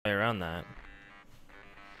way around that.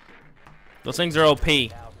 Those things are OP. Yeah,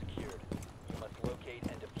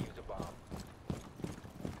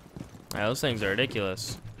 those things are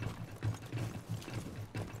ridiculous.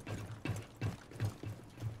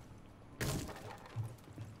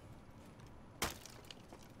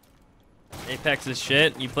 Apex is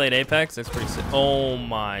shit. You played Apex? That's pretty sick. Oh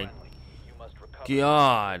my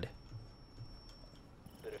god.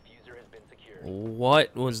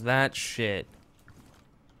 What was that shit?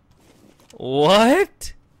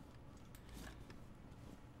 What?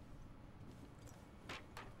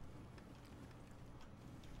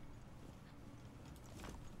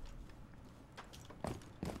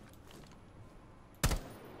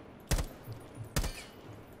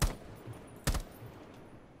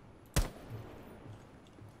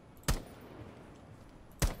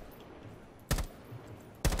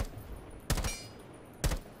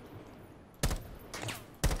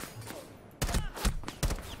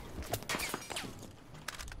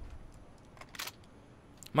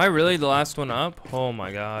 Am I really the last one up? Oh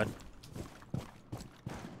my god.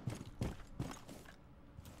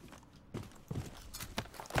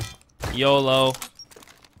 YOLO.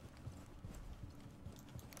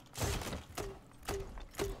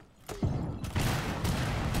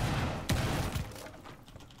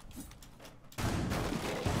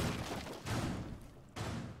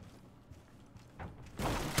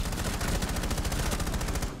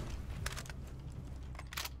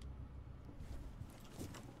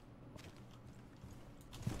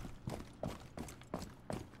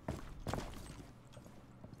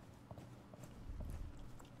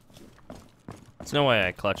 There's no way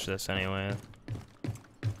I clutch this anyway.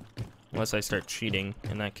 Unless I start cheating.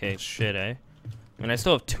 In that case, shit, eh? I mean, I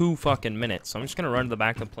still have 2 fucking minutes, so I'm just gonna run to the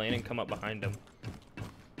back of the plane and come up behind him.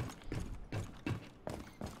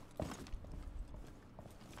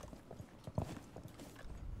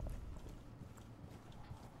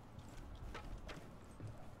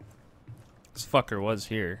 This fucker was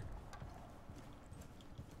here.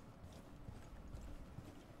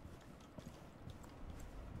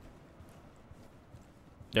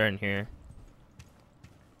 They're in here.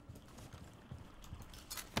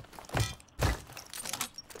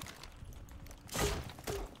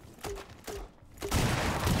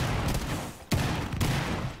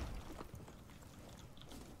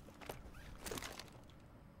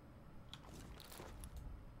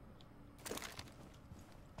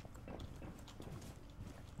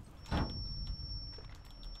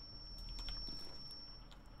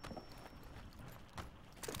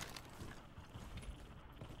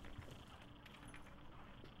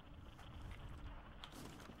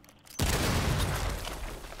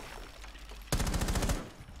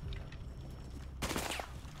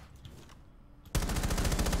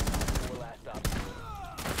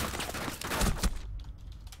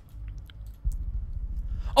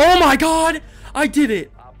 Oh my god! I did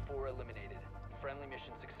it!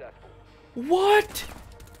 What?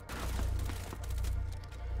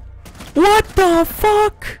 What the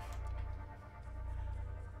fuck?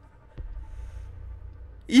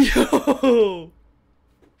 Yo!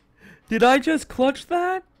 Did I just clutch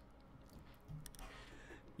that?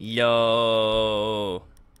 Yo.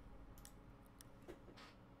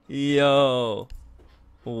 Yo.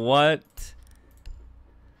 What?